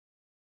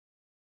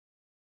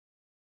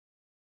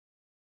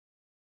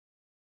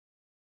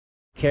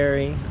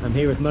Carrie. I'm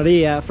here with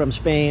Maria from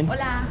Spain.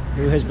 Hola.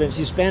 She's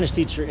a Spanish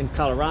teacher in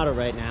Colorado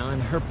right now,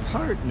 and her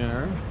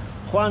partner,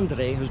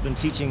 Juandre, who's been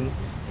teaching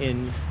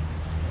in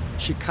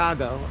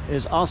Chicago,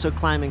 is also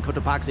climbing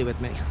Cotopaxi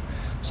with me.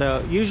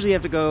 So usually you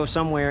have to go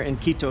somewhere in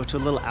Quito to a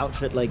little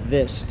outfit like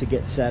this to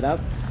get set up,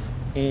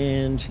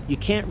 and you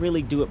can't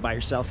really do it by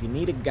yourself. You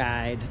need a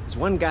guide. It's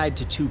one guide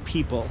to 2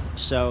 people,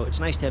 so it's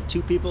nice to have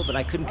 2 people, but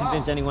I couldn't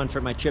convince anyone for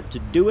my trip to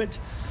do it.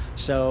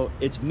 So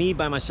it's me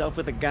by myself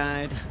with a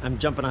guide. I'm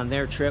jumping on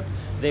their trip.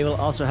 They will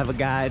also have a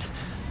guide.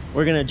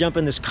 We're gonna jump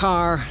in this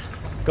car,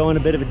 go on a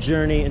bit of a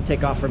journey, and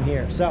take off from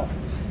here. So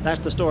that's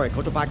the story,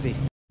 Cotopaxi.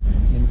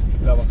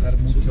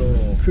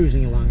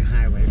 Cruising along a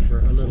highway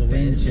for a little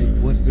ways.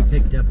 We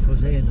picked up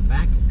Jose in the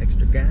back,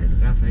 extra guide.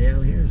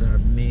 Rafael here is our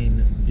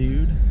main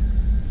dude.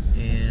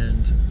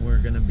 And we're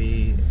gonna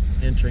be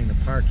entering the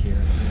park here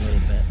in a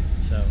little bit.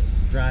 So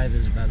drive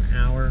is about an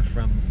hour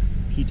from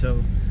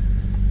Quito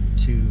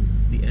to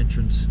the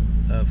entrance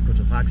of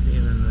Cotopaxi,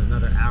 and then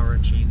another hour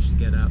and change to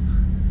get up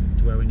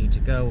to where we need to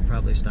go. We'll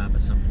probably stop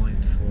at some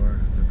point for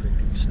a quick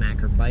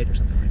snack or bite or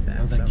something like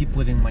that. So it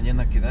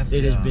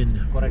has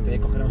been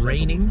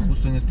raining,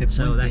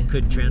 so that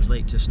could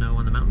translate to snow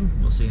on the mountain.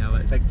 We'll see how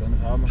it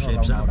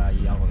shapes up.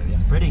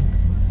 Pretty.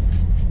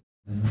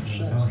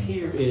 So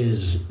here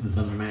is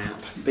the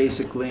map.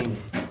 Basically,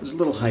 there's a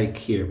little hike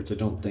here, which I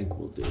don't think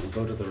we'll do. We'll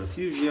go to the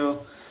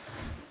refugio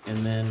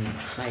and then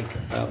hike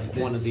up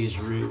one of these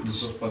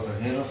routes. It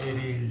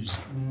is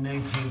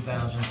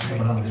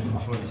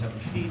 19,347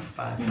 feet,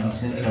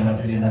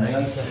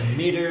 5,897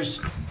 meters.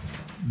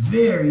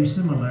 Very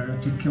similar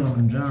to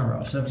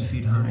Kilimanjaro, 70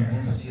 feet higher.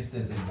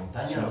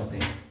 So,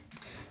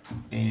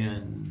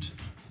 and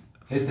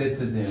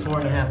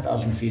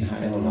 4,500 feet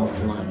higher than the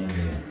mountain line.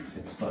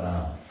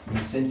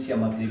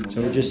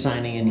 So we're just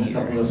signing in here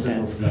at the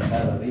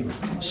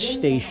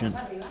station.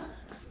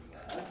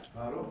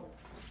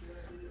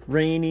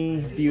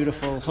 Rainy,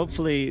 beautiful.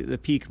 Hopefully the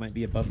peak might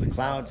be above the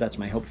clouds. That's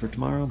my hope for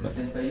tomorrow, but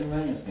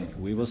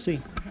we will see.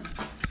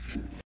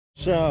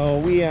 So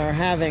we are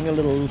having a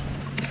little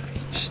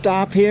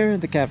stop here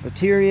at the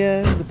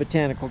cafeteria, the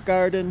botanical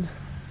garden.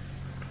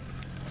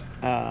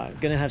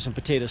 Gonna have some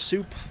potato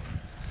soup.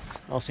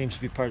 All seems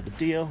to be part of the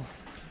deal.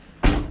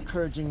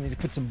 Encouraging me to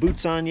put some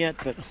boots on yet,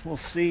 but we'll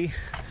see.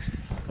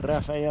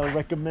 Rafael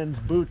recommends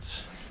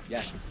boots.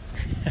 Yes.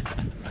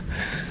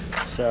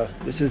 So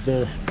this is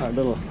our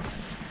little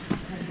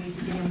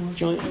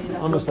joint,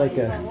 almost like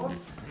a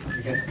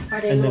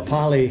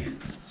Nepali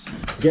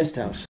guest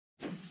house.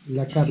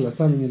 La Carla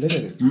están en el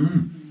Everest.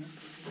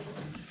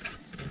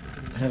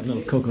 I have a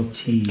little cocoa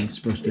tea. It's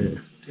supposed to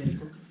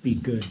be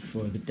good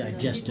for the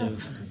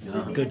digestive,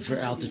 good for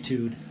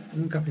altitude.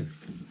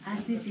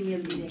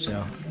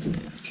 So,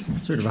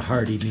 sort of a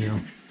hearty meal.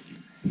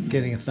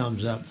 Getting a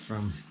thumbs up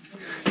from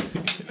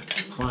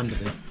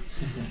Juandre.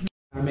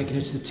 We're making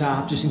it to the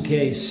top just in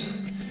case.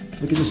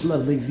 Look at this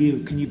lovely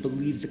view. Can you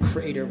believe the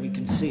crater we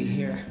can see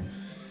here?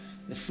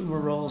 The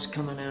fumarole's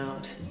coming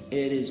out.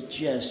 It is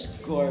just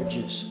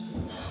gorgeous.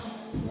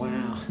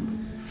 Wow.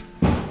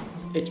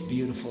 It's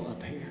beautiful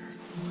up here.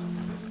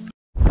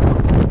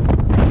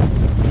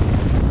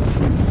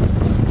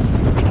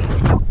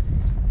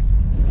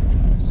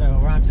 So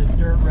we're onto a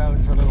dirt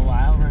road for a little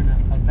while. We're in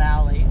a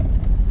valley.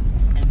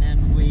 And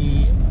then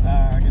we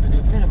are going to do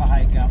a bit of a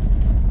hike up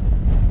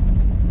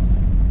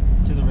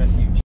to the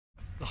refuge.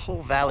 The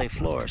whole valley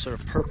floor is sort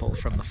of purple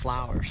from the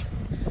flowers.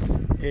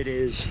 It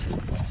is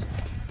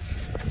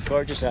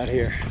gorgeous out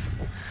here.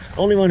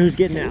 Only one who's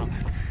getting out.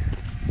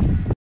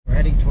 We're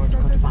heading towards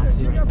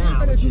Cotopaxi right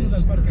now, which is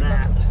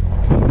that.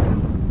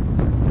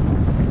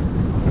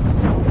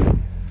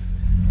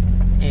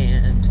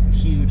 And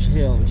huge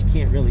hill, which you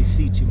can't really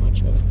see too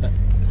much of, but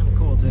kind of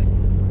cool to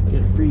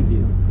get a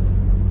preview.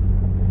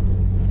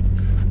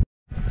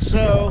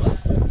 So,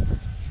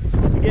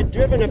 we get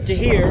driven up to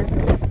here.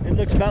 It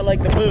looks about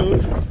like the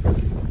moon,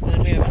 and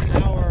then we have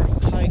an hour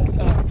hike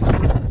up.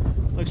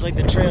 Looks like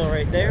the trail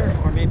right there,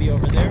 or maybe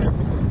over there.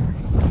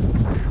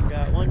 We've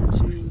got 1,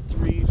 2,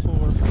 3,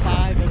 4,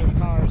 5 other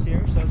cars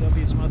here, so there'll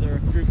be some other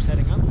groups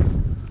heading up.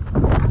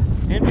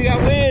 And we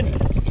got wind!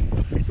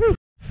 Woo.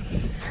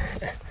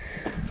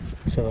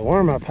 So the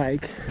warm-up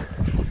hike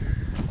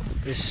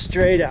is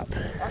straight up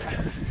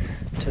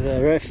to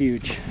the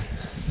refuge.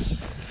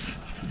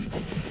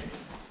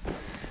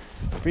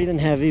 Breathing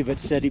heavy, but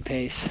steady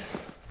pace.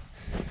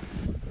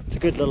 It's a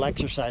good little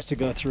exercise to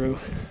go through.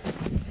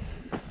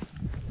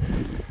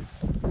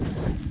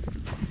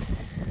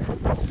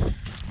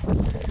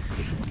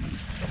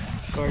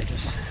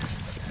 Gorgeous.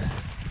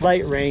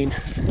 Light rain.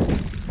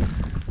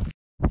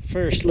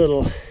 First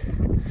little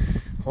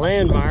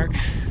landmark.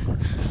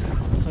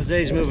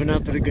 Jose's moving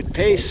up at a good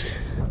pace.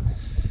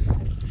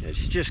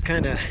 It's just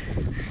kind of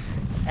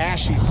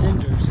ashy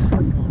cinders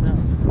going up.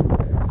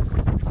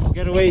 We've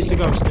got a ways to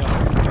go still.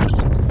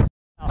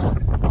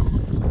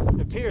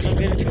 It appears I'm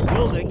getting to a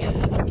building.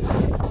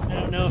 I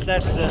don't know if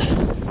that's the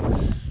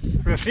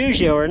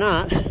refugio or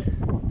not,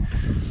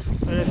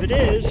 but if it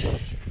is,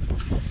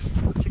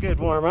 it's a good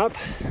warm up.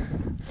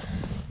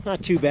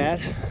 Not too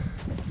bad.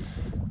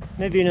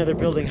 Maybe another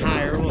building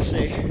higher, we'll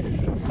see.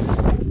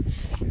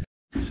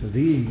 So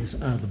these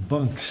are the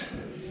bunks.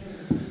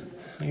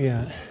 We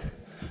got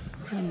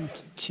 1,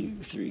 2,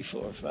 3,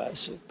 4, 5,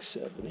 6,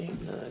 7,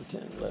 8, 9,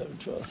 10, 11,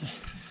 12,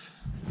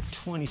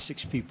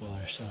 26 people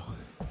or so.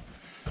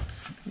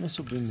 And this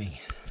will be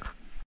me.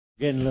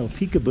 Getting a little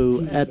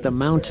peekaboo at the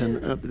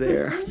mountain up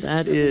there.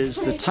 That is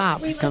the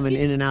top coming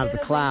in and out of the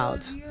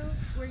clouds.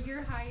 Where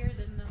you're higher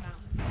than the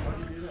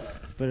mountain.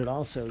 But it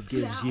also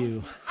gives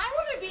you... I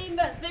want to be in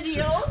that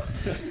video.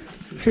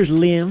 Here's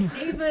Liam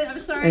Ava, I'm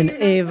sorry. and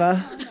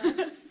Ava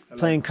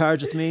playing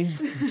cards with me.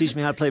 Teach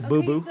me how to play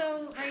boo-boo.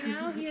 So right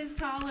now he is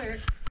taller.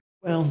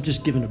 Well,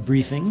 just given a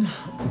briefing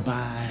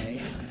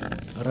by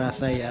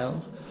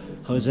Rafael.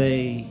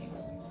 Jose,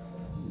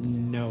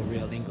 no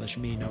real English,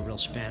 me, no real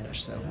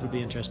Spanish, so it'll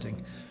be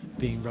interesting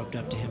being roped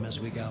up to him as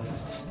we go.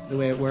 The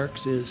way it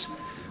works is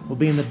we'll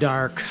be in the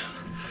dark.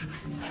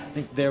 I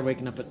think they're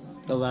waking up at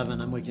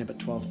 11, I'm waking up at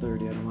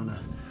 12:30.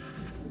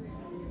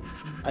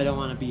 I don't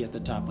want to be at the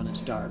top when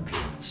it's dark.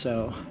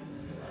 So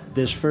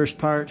this first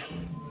part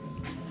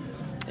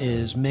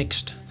is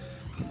mixed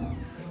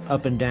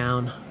up and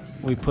down.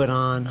 We put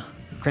on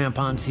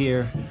crampons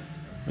here.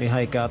 We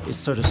hike up. It's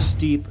sort of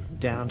steep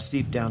down,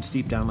 steep down,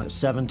 steep down, like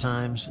 7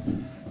 times.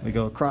 We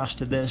go across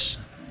to this.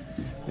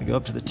 We go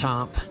up to the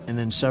top, and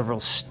then several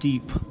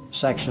steep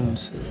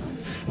sections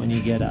when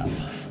you get up.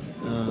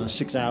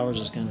 6 hours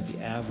is kind of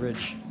the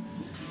average.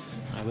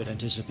 I would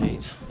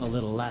anticipate a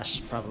little less,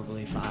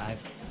 probably 5.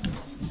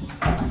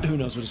 Who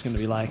knows what it's going to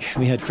be like.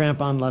 We had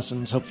crampon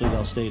lessons. Hopefully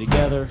they'll stay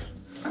together.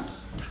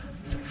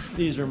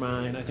 These are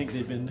mine. I think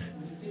they've been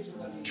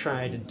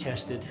tried and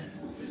tested.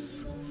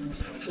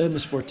 And the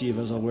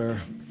Sportivas, I'll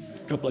wear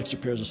a couple extra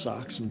pairs of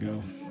socks and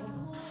go.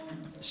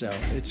 So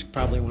it's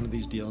probably one of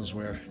these deals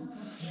where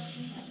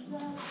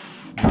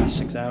maybe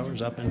 6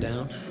 hours up and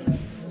down.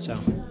 So,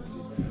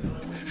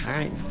 all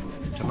right,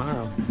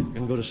 tomorrow I'm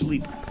gonna go to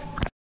sleep.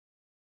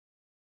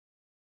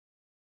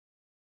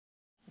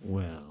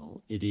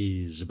 Well, it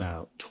is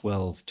about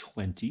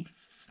 12:20.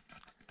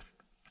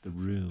 The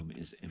room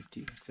is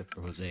empty except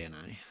for Jose and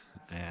I.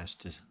 I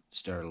asked to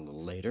start a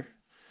little later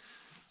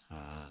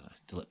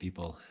to let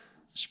people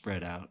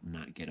spread out and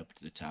not get up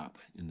to the top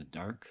in the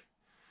dark.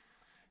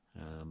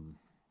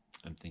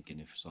 I'm thinking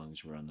if as long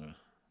as we're on the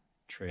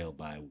trail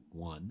by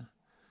 1,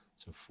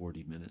 so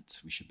 40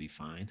 minutes, we should be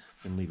fine.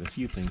 And leave a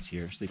few things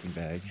here, sleeping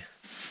bag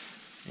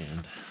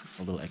and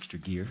a little extra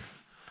gear,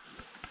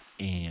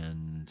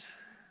 and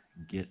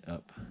get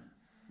up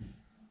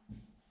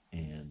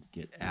and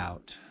get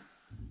out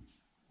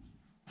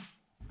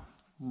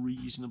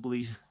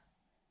reasonably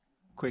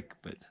quick,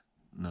 but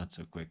not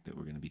so quick that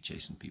we're going to be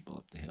chasing people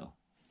up the hill.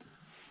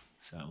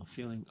 So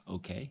feeling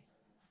okay,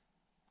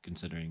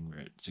 considering we're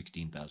at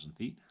 16,000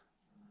 feet.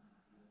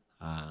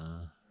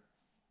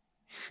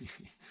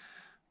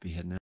 Be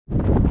heading out.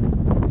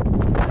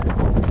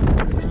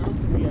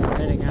 We are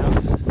heading out.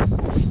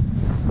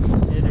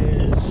 It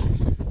is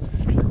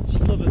just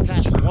a little bit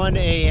past 1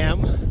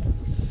 a.m.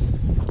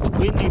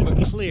 Windy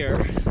but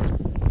clear.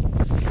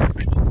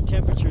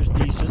 Temperature's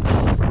decent.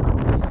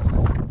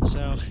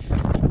 So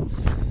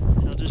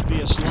it'll just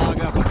be a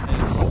slog up, I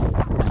think.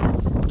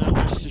 Not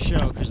much to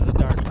show because of the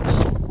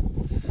darkness.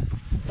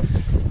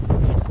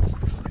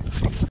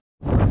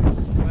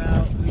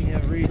 Well, we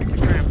have reached the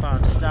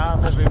crampon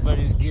stop.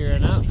 Everybody's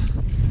gearing up.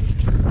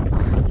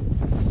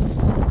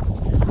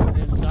 And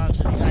then it's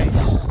onto the ice.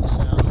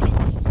 So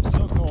it's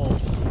so cold.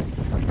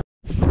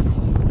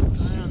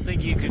 I don't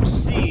think you can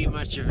see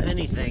much of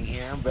anything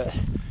here, but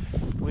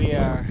we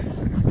are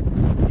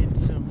in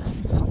some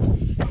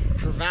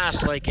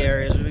crevasse-like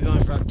areas. We've been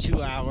going for about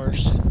 2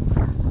 hours.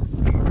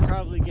 We'll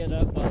probably get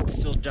up while it's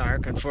still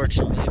dark,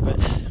 unfortunately, but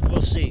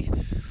we'll see.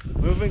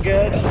 Moving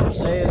good.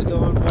 Jose is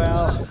going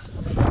well.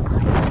 So,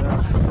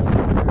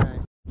 all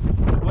right.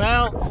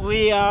 Well,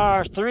 we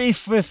are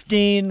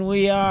 3:15.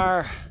 We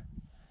are,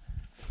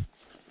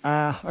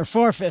 or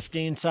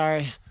 4:15.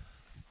 Sorry.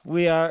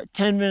 We are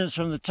 10 minutes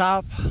from the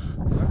top,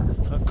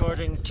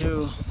 according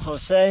to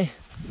Jose.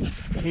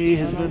 He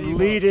has been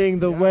leading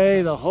the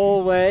way the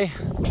whole way.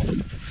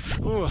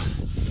 Ooh,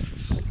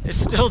 it's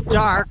still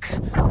dark.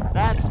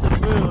 That's the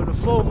moon, a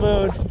full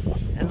moon.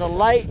 And the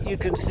light you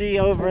can see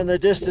over in the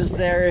distance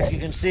there, if you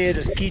can see it,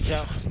 is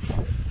Quito.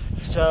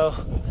 So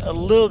a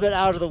little bit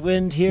out of the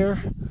wind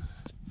here.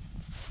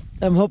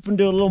 I'm hoping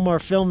to do a little more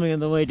filming on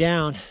the way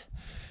down.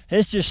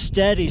 It's just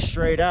steady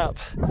straight up.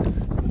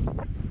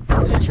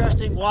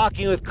 Interesting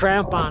walking with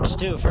crampons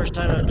too. First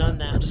time I've done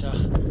that, so.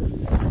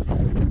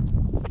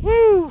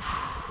 Woo!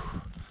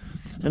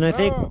 And I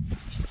think,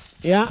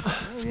 yeah,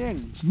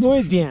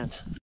 muy bien.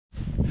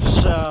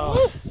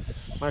 So,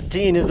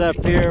 Martin is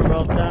up here,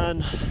 well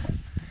done.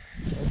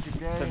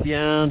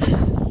 Bien.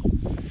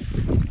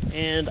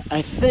 And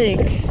I think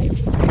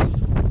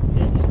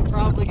it's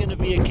probably going to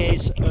be a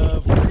case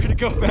of we're going to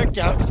go back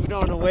down because we don't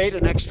want to wait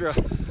an extra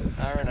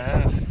hour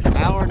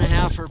and a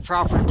half for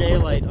proper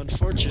daylight,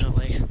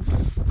 unfortunately.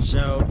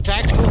 So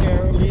tactical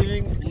error,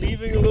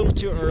 leaving a little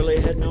too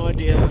early. Had no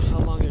idea how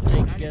long it would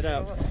take to get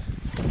up.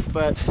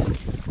 But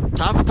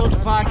top of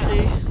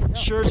Cotopaxi,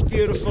 sure it's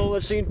beautiful.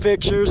 I've seen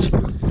pictures.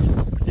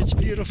 It's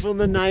beautiful in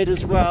the night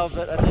as well,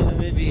 but I think we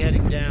may be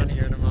heading down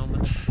here in a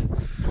moment.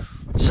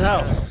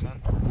 So,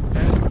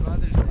 Happy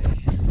Father's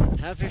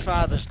Day. happy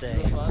Father's Day.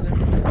 You're a father?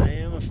 I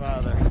am a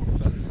father.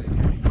 Father's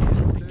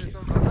Day. Say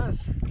something about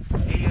us.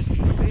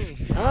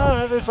 Oh,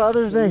 happy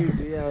Father's Day.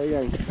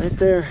 Right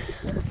there.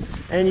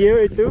 And you,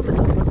 ¿y tú?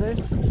 José?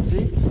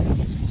 Sí?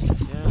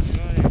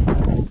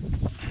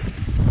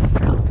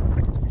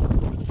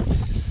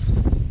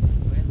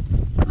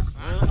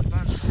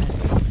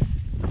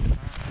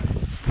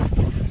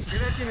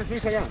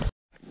 Yeah.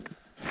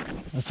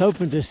 I was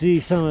hoping to see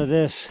some of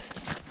this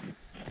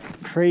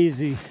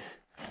crazy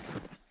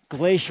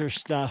glacier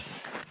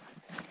stuff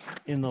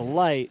in the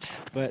light,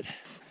 but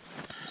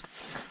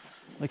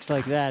looks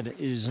like that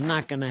is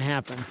not going to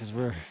happen because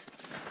we're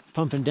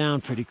pumping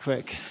down pretty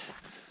quick.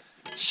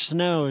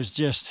 Snow is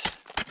just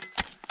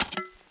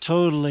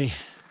totally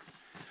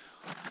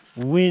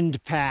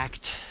wind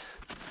packed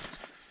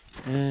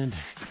and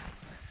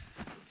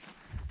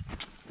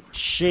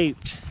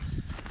shaped.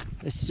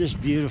 It's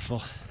just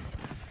beautiful.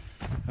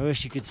 I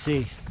wish you could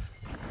see.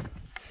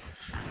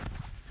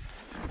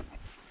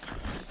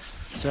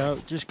 So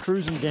just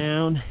cruising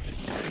down.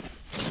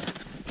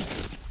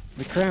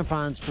 The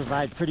crampons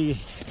provide pretty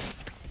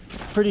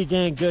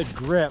dang good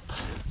grip.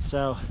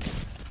 So,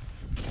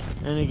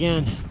 and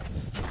again,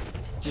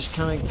 just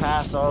coming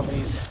past all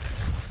these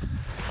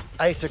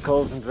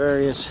icicles and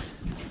various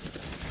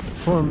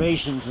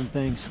formations and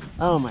things.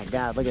 Oh my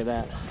God, look at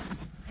that.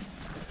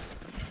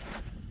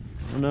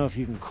 I don't know if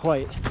you can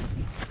quite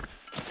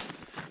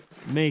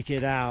make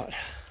it out,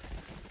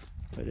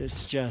 but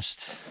it's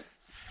just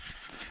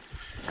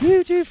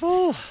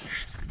beautiful.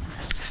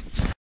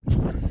 I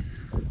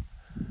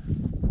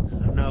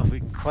don't know if we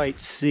can quite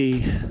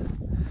see.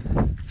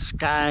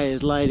 Sky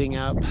is lighting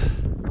up.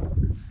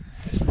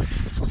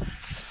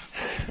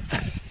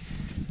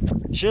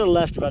 Should have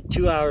left about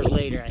 2 hours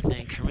later, I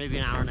think, or maybe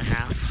an hour and a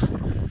half.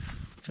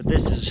 But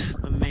this is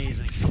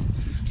amazing.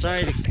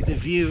 Sorry the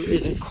view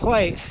isn't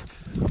quite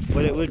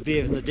what it would be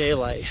in the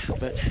daylight,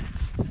 but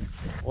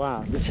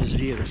wow, this is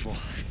beautiful.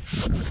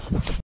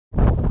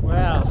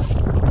 Well,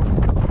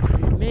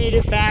 we made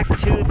it back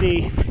to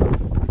the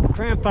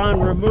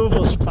crampon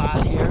removal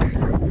spot here.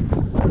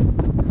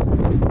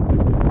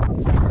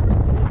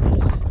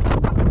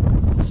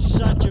 This is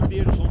such a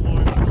beautiful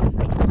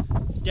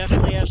morning.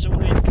 Definitely have some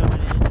wind coming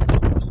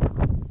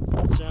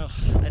in. So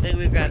I think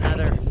we've got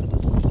another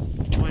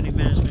 20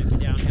 minutes maybe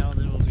downhill and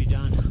then we'll be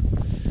done.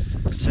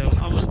 So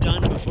almost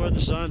done before the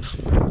sun.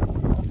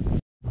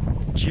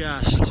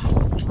 Just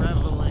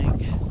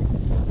reveling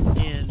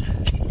in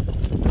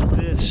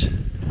this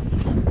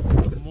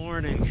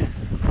morning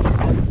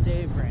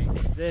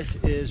daybreak. This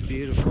is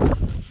beautiful.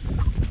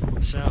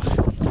 So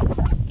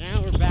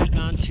now we're back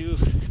onto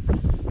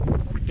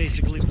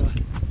basically the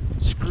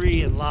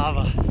scree and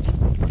lava.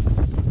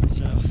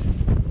 So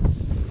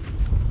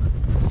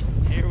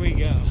here we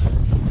go.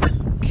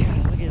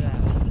 God, look at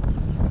that.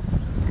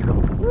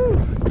 Woo!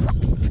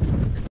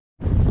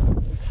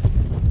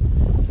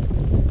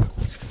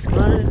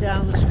 Running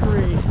down the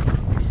scree.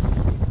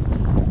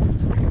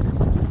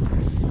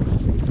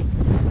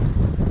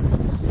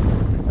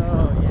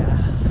 Oh yeah.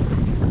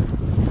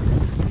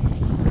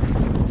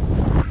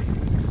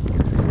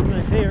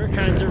 My favorite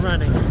kinds of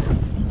running.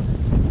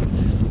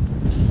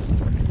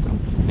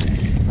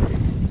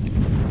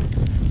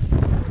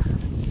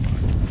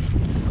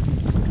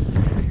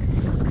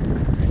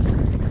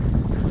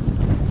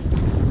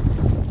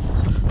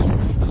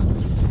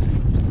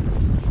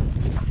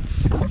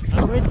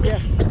 I'm with you.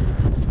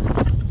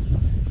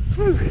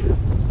 Whew.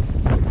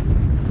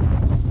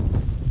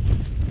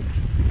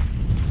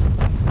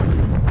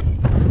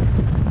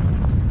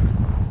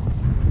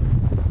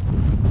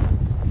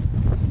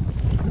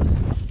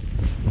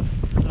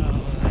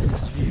 Oh, this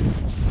is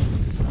beautiful.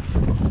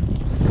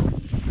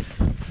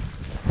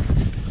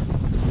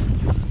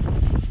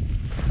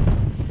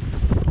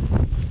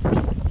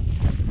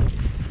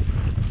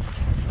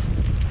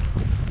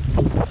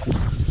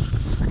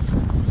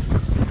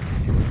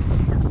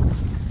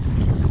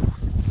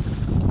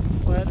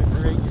 What a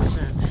great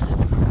descent.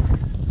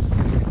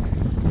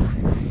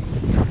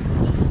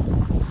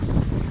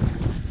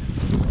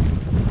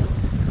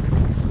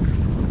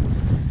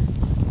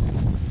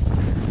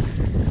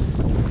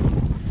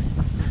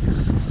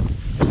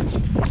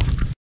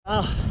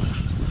 Oh,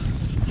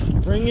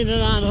 bringing it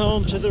on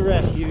home to the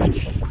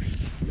refuge.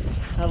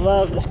 I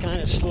love this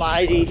kind of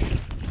slidey,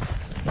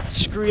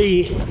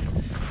 scree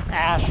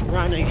ash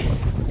running.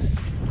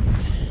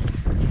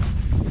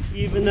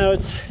 Even though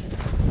it's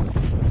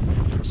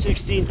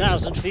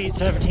 16,000 feet,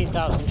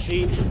 17,000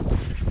 feet,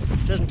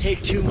 it doesn't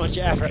take too much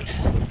effort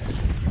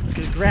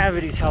because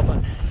gravity's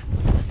helping.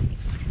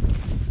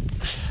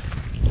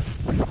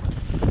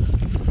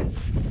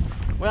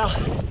 Well,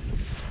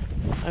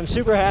 I'm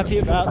super happy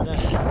about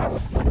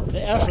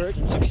the effort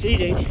and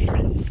succeeding.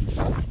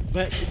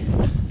 but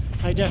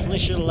I definitely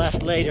should have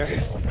left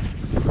later.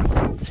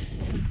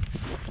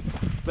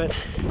 But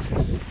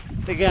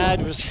the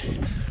guide was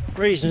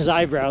raising his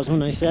eyebrows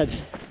when I said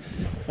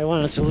I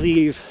wanted to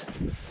leave,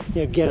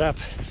 you know, get up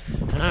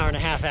an hour and a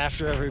half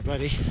after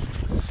everybody.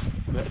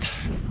 But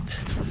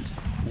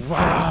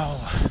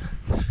wow,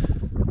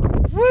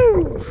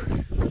 woo!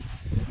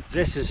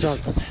 This is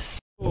something.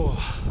 Oh,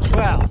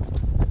 well,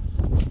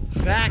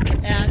 back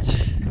at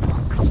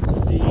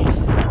the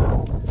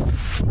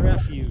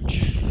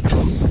refuge.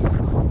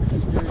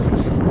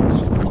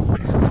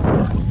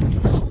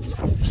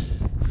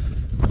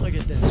 Look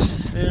at this.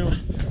 And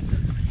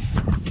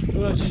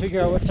we'll have to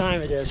figure out what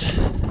time it is.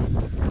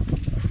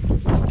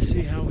 Let's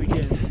see how we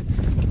get.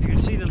 You can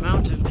see the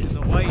mountain in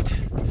the white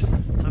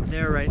up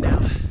there right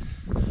now.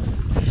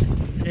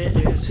 It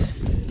is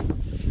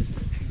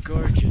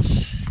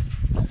gorgeous.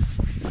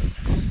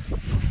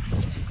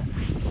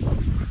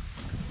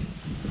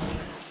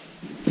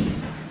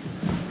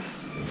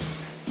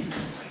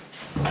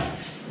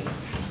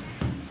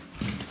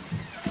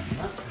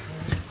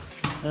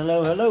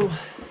 Hello, hello.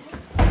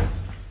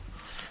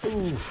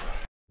 Ooh.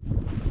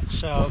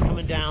 So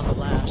coming down the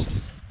last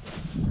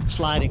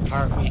sliding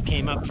part, we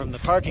came up from the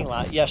parking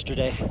lot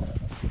yesterday,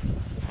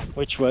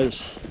 which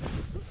was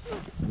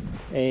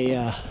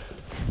a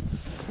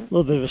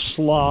little bit of a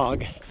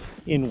slog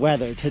in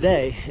weather.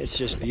 Today it's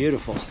just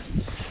beautiful.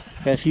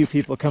 Got a few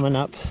people coming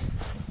up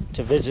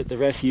to visit the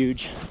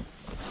refuge,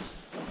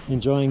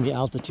 enjoying the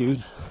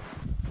altitude.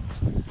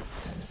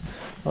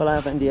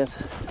 Hola, buen días.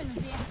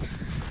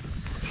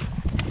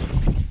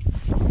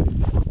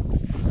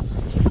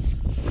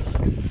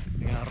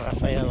 We got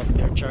Rafael up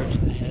there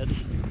charging ahead.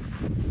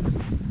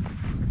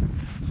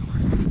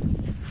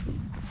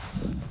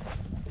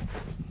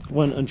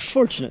 One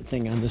unfortunate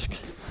thing on this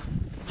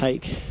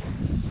hike,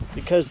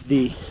 because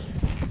the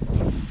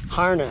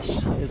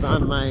harness is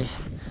on my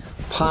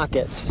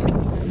pockets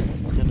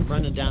and I'm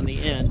running down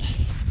the end,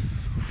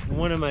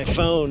 one of my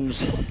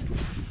phones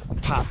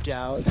popped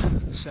out,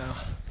 so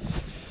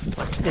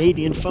my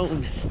Canadian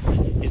phone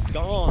is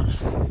gone,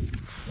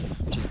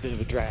 which is a bit of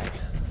a drag.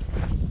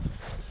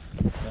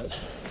 But,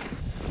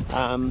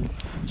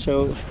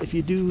 so if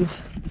you do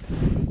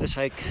this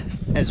hike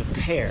as a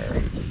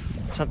pair,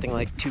 something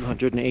like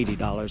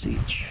 $280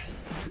 each,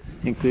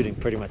 including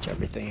pretty much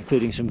everything,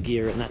 including some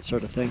gear and that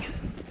sort of thing.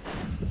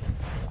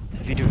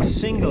 If you do it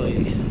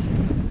singly,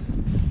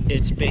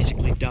 it's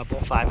basically double,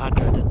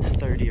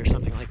 530 or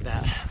something like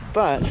that.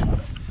 But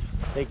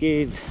they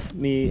gave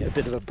me a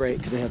bit of a break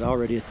because they had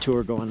already a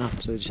tour going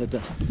up, so they just had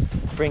to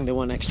bring the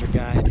one extra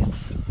guide. And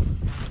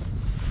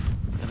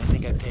I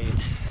think I paid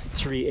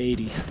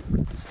 $380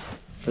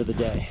 for the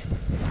day,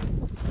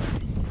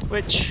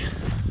 which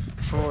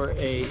for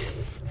a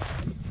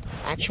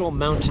actual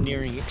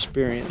mountaineering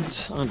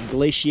experience on a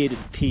glaciated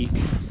peak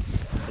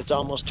that's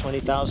almost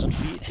 20,000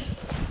 feet,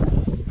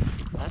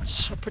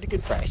 that's a pretty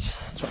good price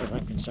as far as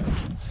I'm concerned.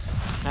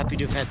 Happy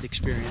to have had the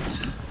experience.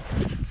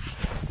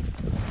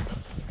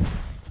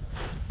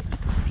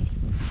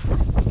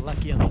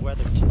 Lucky on the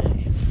weather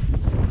today.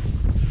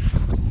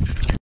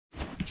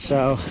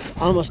 So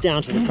almost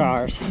down to the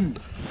cars.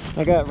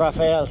 I got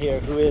Rafael here,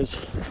 who is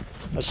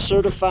a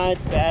certified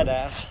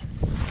badass.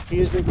 He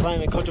has been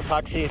climbing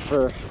Cotopaxi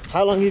for...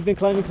 How long have you been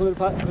climbing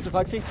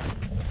Cotopaxi?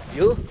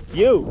 You?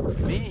 You?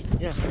 Me?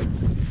 Yeah.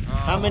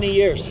 How many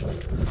years?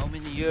 How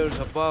many years?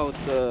 About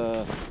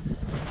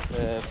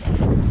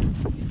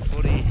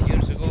 40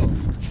 years ago.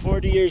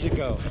 40 years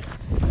ago.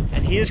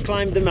 And he has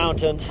climbed the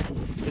mountain.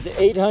 Is it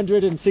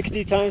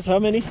 860 times? How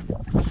many?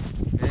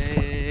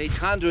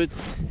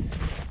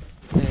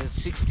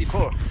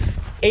 864.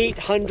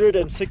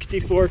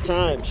 864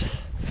 times.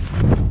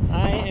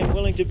 I am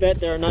willing to bet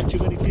there are not too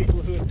many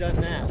people who have done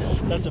that.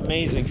 That's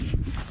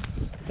amazing.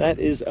 That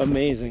is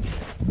amazing.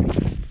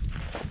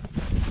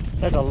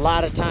 That's a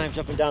lot of times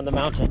up and down the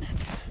mountain.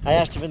 I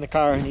asked him in the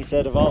car and he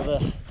said of all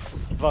the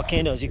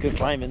volcanoes you could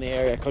climb in the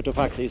area,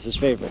 Cotopaxi is his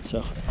favorite,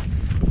 so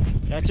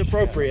that's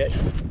appropriate.